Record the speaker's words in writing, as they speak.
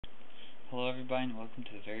Hello everybody and welcome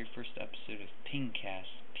to the very first episode of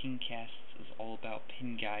PingCasts. PingCasts is all about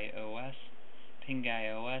PinguyOS.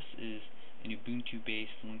 PinguyOS is an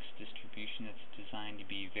Ubuntu-based Linux distribution that's designed to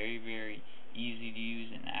be very easy to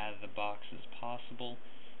use and out of the box as possible.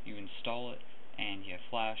 You install it and you have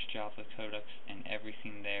Flash, Java codecs, and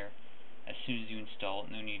everything there. As soon as you install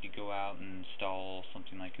it, no need to go out and install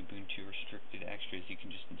something like Ubuntu restricted extras. You can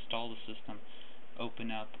just install the system,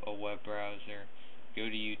 open up a web browser, go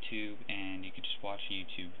to YouTube, and you can just watch a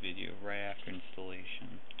YouTube video right after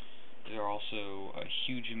installation. There are also a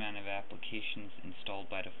huge amount of applications installed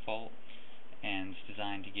by default, and it's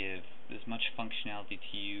designed to give as much functionality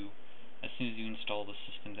to you as soon as you install the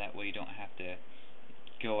system. That way you don't have to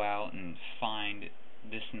go out and find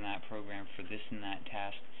this and that program for this and that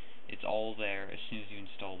task. It's all there as soon as you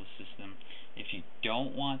install the system. If you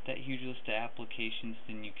don't want that huge list of applications,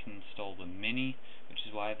 then you can install the mini, which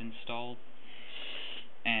is what I've installed.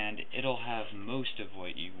 And it'll have most of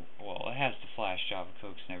what you, it has the Flash, Java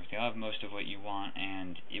codecs and everything. It'll have most of what you want,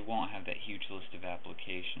 and it won't have that huge list of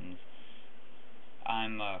applications.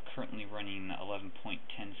 I'm currently running 11.10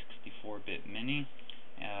 64-bit mini.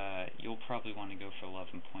 You'll probably want to go for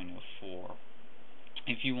 11.04.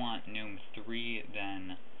 If you want GNOME 3,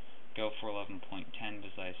 then go for 11.10,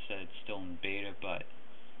 as I said, still in beta, but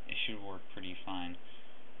it should work pretty fine.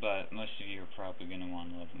 But most of you are probably going to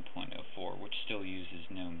want 11.04, which still uses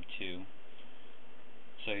GNOME 2.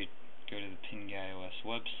 So you go to the PinguyOS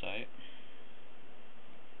website.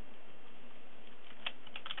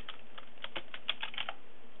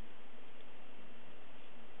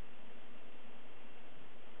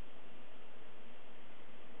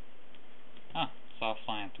 It's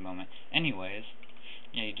offline at the moment. Anyways,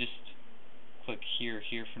 you just click here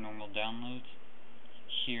for normal downloads,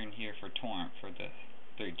 here and here for torrent for the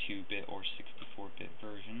 32-bit or 64-bit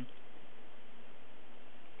version.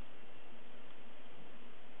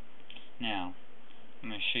 Now, I'm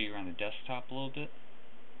going to show you around the desktop a little bit.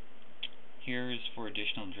 Here is for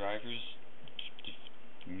additional drivers. If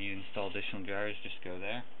you need to install additional drivers, just go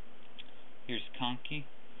there. Here's Conky.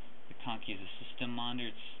 The Conky is a system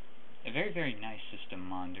monitor. It's a very nice system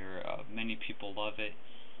monitor. Many people love it.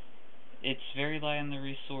 It's very light on the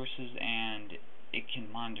resources, and it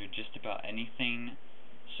can monitor just about anything.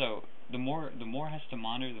 So the more it has to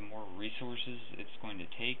monitor, the more resources it's going to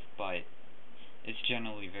take, but it's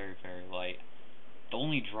generally very light. The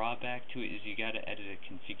only drawback to it is you got to edit a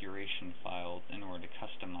configuration file in order to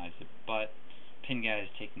customize it, but Pinguy is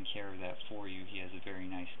taking care of that for you. He has a very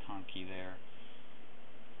nice Conky there.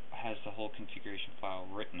 Has the whole configuration file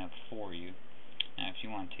written up for you. Now if you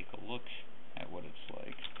want to take a look at what it's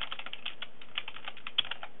like.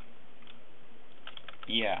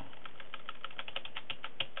 Yeah.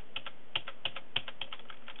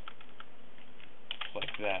 It's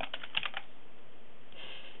like that.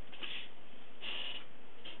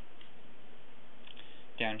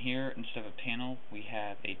 Down here, instead of a panel, we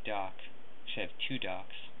have a dock. We should have two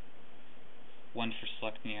docks. One for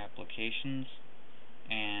selecting applications,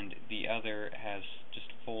 and the other has just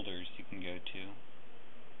folders you can go to.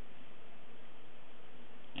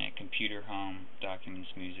 And computer, home, documents,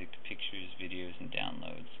 music, pictures, videos, and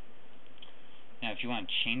downloads. Now if you want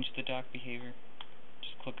to change the dock behavior,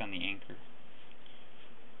 just click on the anchor.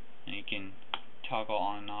 And you can toggle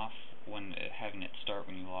on and off when having it start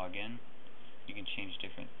when you log in. You can change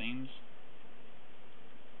different themes.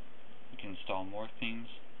 You can install more themes.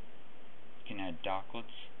 You can add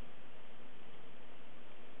docklets.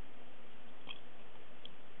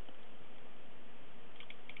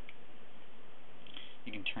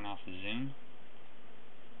 You can turn off the zoom.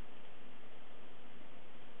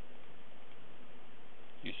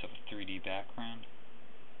 Give yourself a 3D background.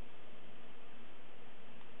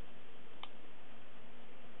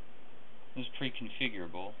 This is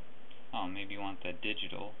pre-configurable. Maybe you want that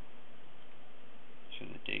digital. Show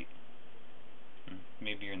the date.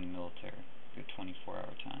 Maybe you're in the military. Go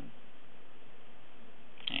 24-hour time.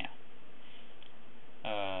 Yeah.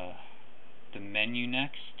 The menu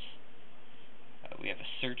next. We have a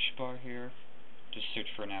search bar here. Just search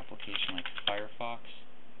for an application like Firefox.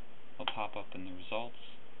 It'll pop up in the results.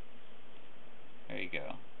 There you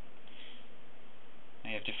go.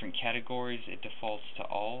 Now you have different categories. It defaults to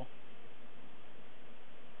all,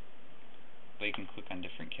 but you can click on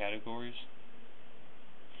different categories.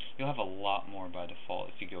 You'll have a lot more by default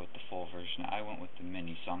if you go with the full version. I went with the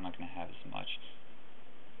mini, so I'm not going to have as much.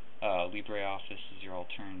 LibreOffice is your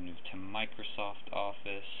alternative to Microsoft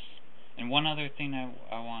Office. And one other thing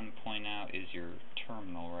I want to point out is your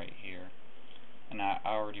terminal right here. And I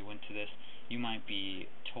already went to this. You might be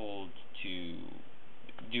told to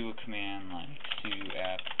do a command like sudo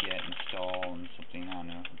apt get install and something, I don't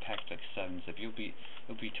know, a package like 7-zip, you'll be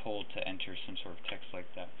told to enter some sort of text like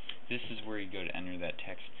that. This is where you go to enter that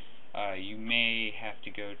text. You may have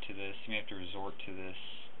to go to this, you may have to resort to this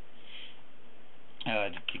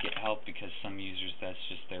to get help, because some users, that's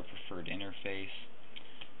just their preferred interface.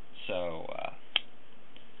 So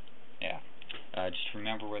yeah, just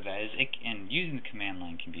remember where that is. And using the command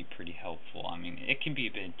line can be pretty helpful. I mean, it can be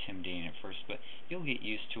a bit intimidating at first, but you'll get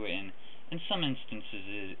used to it, and in some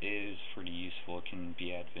instances it is pretty useful. It can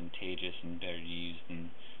be advantageous and better to use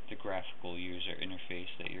than the graphical user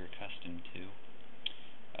interface that you're accustomed to.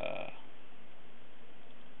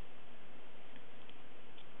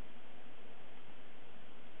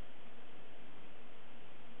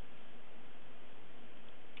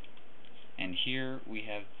 And here we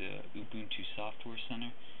have the Ubuntu Software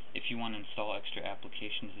Center. If you want to install extra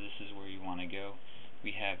applications, this is where you want to go.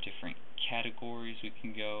 We have different categories we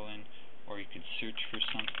can go in, or you could search for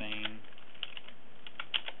something.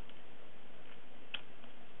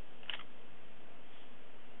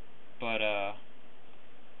 But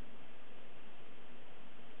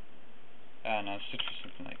no, search for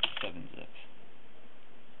something like 7-zip.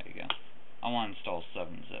 There you go. I want to install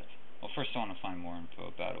 7-zip. Well, first I want to find more info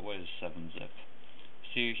about it. What is 7-zip?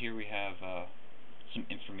 See, here we have some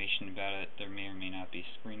information about it. There may or may not be a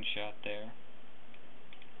screenshot there.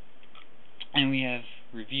 And we have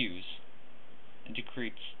reviews. It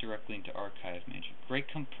integrates directly into Archive Manager. Great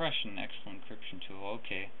compression, excellent encryption tool.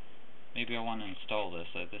 Okay, maybe I want to install this.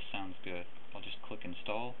 This sounds good. I'll just click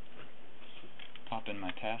install, pop in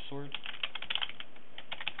my password,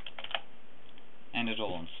 and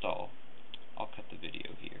it'll install. I'll cut the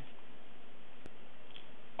video here.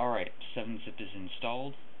 Alright, 7-zip is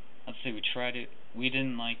installed. Let's say we tried it, we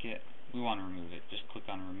didn't like it, we want to remove it. Just click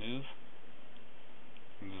on remove,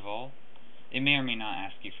 remove all. It may or may not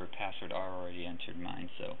ask you for a password. I already entered mine,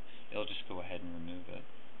 so it'll just go ahead and remove it.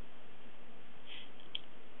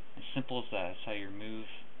 As simple as that. That's how you remove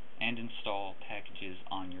and install packages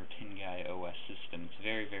on your PinguyOS system. It's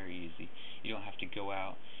very, very easy. You don't have to go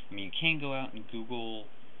out. I mean, you can go out and Google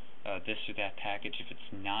this or that package if it's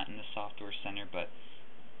not in the Software Center, but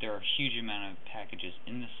there are a huge amount of packages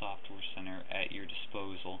in the Software Center at your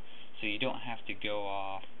disposal, so you don't have to go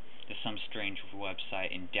off to some strange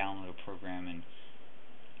website and download a program and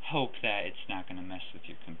hope that it's not going to mess with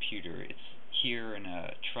your computer. It's here in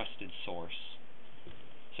a trusted source.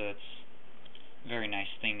 So it's a very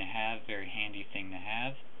nice thing to have, very handy thing to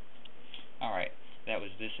have. Alright, that was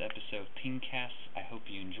this episode of PingCasts. I hope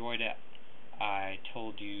you enjoyed it. I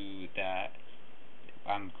told you that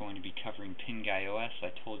I'm going to be covering PinguyOS. I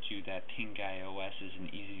told you that PinguyOS is an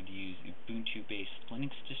easy-to-use Ubuntu-based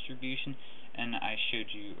Linux distribution, and I showed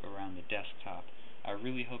you around the desktop. I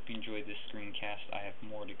really hope you enjoyed this screencast. I have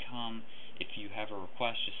more to come. If you have a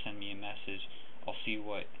request, just send me a message. I'll see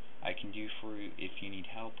what I can do for you. If you need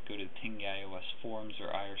help, go to the PinguyOS forums or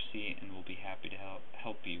IRC, and we'll be happy to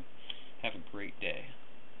help you. Have a great day.